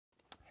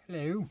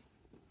Hello.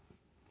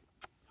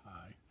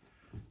 Hi.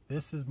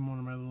 This is one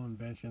of my little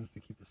inventions to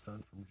keep the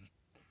sun from just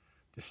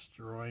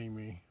destroying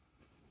me.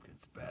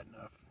 It's bad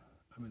enough.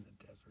 I'm in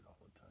the desert all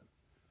the time.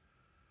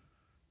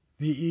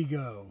 The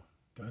ego.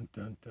 Dun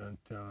dun dun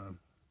dun.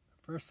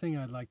 First thing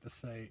I'd like to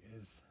say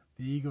is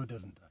the ego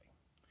doesn't die.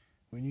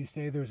 When you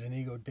say there's an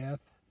ego death,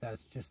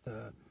 that's just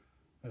a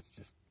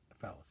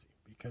fallacy,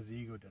 because the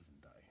ego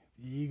doesn't die.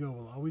 The ego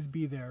will always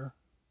be there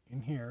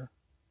in here.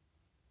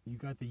 You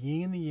got the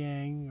yin and the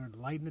yang, or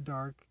the light and the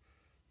dark.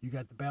 You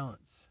got the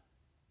balance.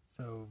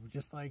 So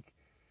just like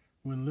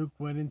when Luke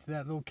went into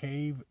that little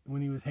cave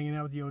when he was hanging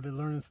out with Yoda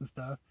learning some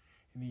stuff,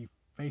 and he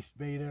faced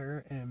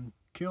Vader and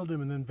killed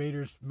him, and then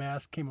Vader's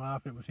mask came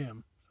off and it was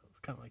him. So it's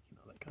kind of like,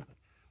 that kind of,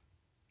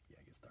 get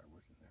Star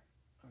Wars in there.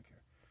 I don't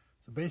care.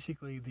 So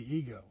basically the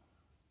ego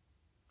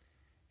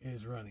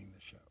is running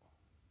the show,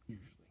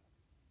 usually.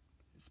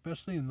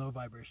 Especially in low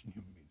vibration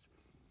human beings.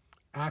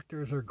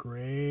 Actors are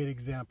great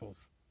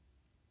examples.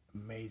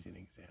 Amazing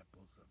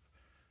examples of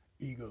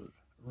egos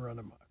run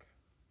amok.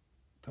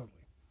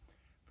 Totally.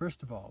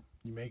 First of all,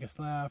 you make us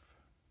laugh,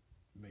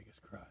 you make us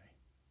cry,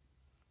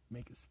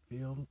 make us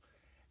feel,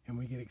 and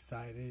we get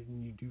excited,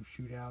 and you do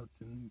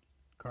shootouts and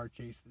car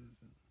chases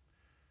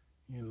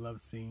and love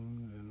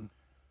scenes and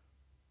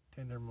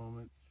tender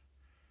moments,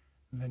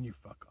 and then you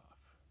fuck off.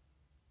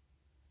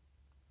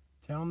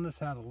 Telling us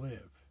how to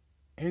live,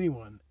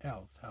 anyone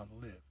else how to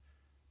live,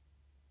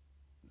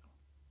 no,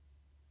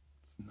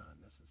 it's not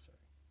necessary.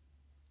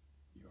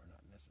 You are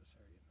not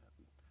necessary in that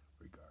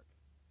regard.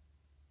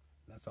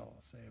 And that's all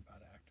I'll say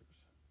about actors.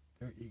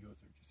 Their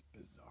egos are just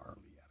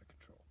bizarrely out of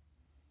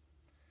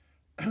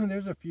control.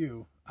 There's a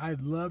few.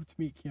 I'd love to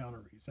meet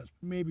Keanu Reeves. That's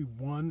maybe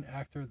one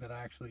actor that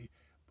I actually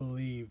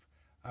believe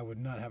I would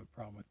not have a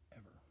problem with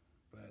ever.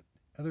 But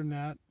other than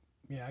that,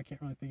 yeah, I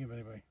can't really think of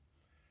anybody,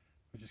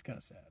 which is kind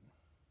of sad,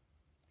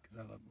 because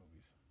I love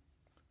movies.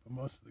 But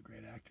most of the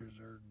great actors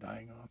are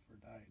dying off or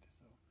died,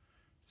 so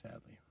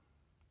sadly.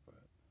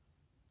 But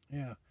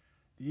yeah,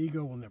 the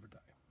ego will never die.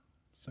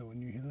 So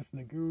when you listen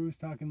to gurus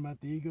talking about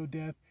the ego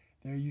death,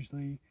 they're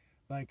usually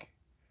like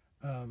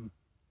a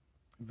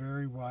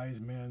very wise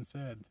man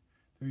said,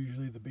 they're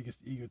usually the biggest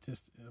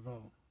egotist of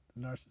all,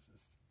 the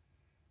narcissist,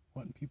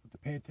 wanting people to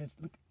pay attention.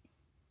 Look,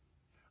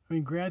 I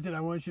mean, granted,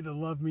 I want you to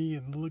love me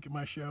and look at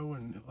my show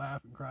and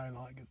laugh and cry and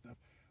all that good stuff,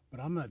 but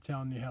I'm not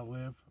telling you how to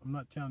live. I'm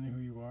not telling you who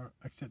you are,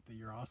 except that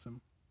you're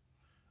awesome.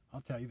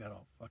 I'll tell you that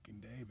all fucking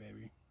day,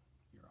 baby.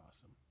 You're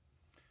awesome.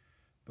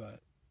 But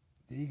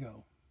the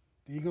ego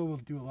will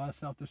do a lot of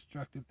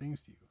self-destructive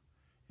things to you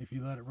if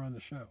you let it run the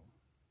show.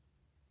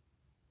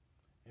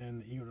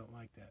 And the ego don't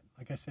like that.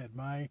 Like I said,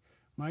 my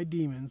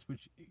demons,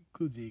 which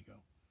includes the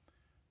ego,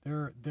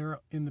 they're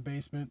in the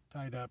basement,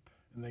 tied up,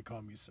 and they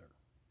call me sir.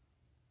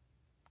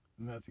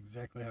 And that's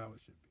exactly how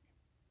it should be.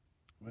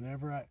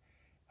 Whenever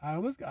I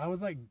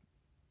was like,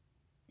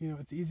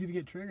 it's easy to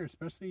get triggered,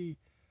 especially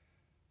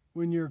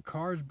when your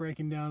car's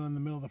breaking down in the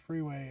middle of the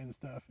freeway and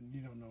stuff, and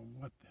you don't know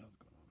what the hell's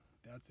going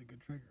on. That's a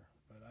good trigger.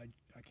 But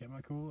I kept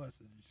my cool. I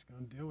said, just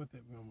going to deal with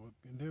it. What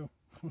can you do?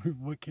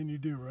 What can you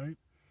do, right?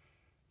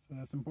 So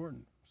that's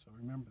important. So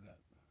remember that.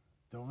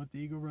 Don't let the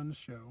ego run the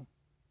show.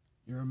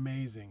 You're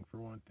amazing, for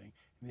one thing.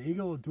 And the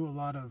ego will do a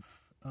lot of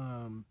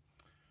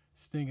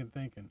stinking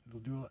thinking.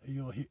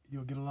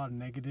 You'll get a lot of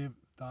negative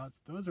thoughts.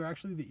 Those are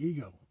actually the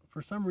ego.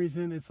 For some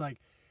reason, it's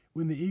like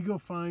when the ego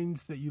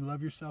finds that you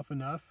love yourself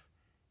enough,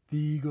 the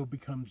ego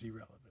becomes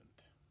irrelevant.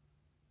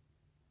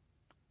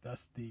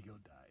 Thus, the ego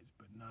dies,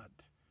 but not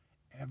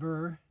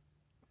ever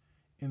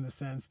in the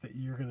sense that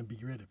you're going to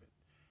be rid of it.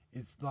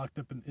 It's locked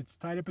up and it's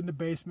tied up in the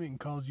basement and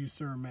calls you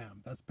sir or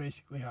ma'am. That's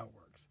basically how it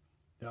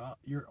works.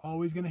 You're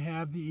always going to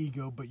have the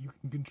ego, but you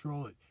can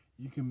control it.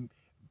 You can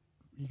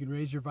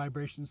raise your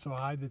vibration so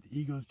high that the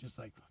ego's just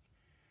like, fuck.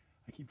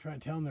 I keep trying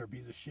to tell them they're a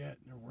piece of shit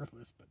and they're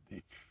worthless, but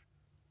they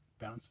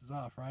bounces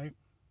off, right?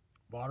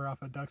 Water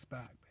off a duck's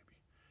back, baby.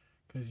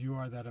 Because you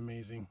are that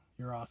amazing.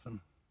 You're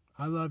awesome.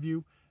 I love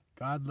you.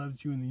 God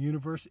loves you, and the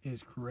universe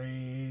is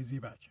crazy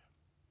about you.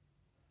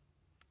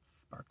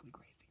 Sparkly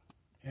crazy.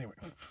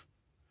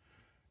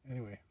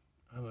 Anyway,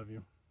 I love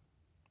you.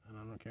 And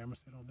I don't care. I'm going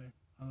to say it all day.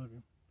 I love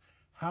you.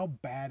 How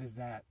bad is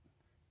that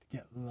to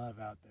get love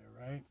out there,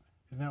 right?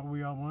 Isn't that what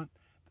we all want?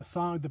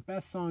 The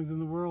best songs in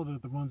the world are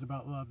the ones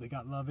about love. They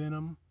got love in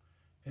them.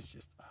 It's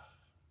just,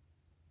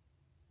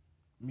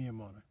 mi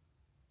amore.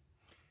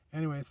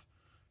 Anyways,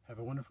 have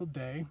a wonderful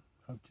day.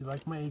 Hope you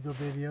like my ego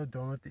video.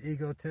 Don't let the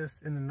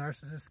egotist and the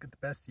narcissist get the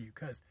best of you.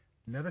 Because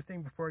another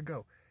thing before I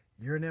go,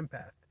 you're an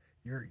empath.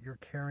 You're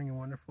caring and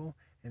wonderful.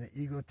 And the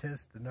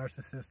egotist, the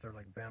narcissist are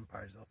like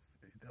vampires.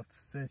 They'll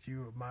sense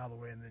you a mile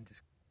away and then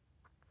just...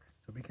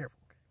 So be careful,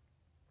 okay?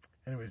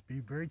 Anyways, be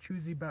very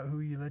choosy about who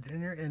you let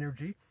in your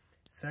energy,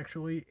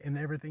 sexually and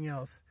everything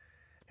else.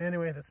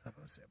 Anyway, that's enough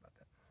I want to say about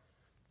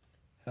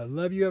that. I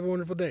love you. Have a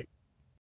wonderful day.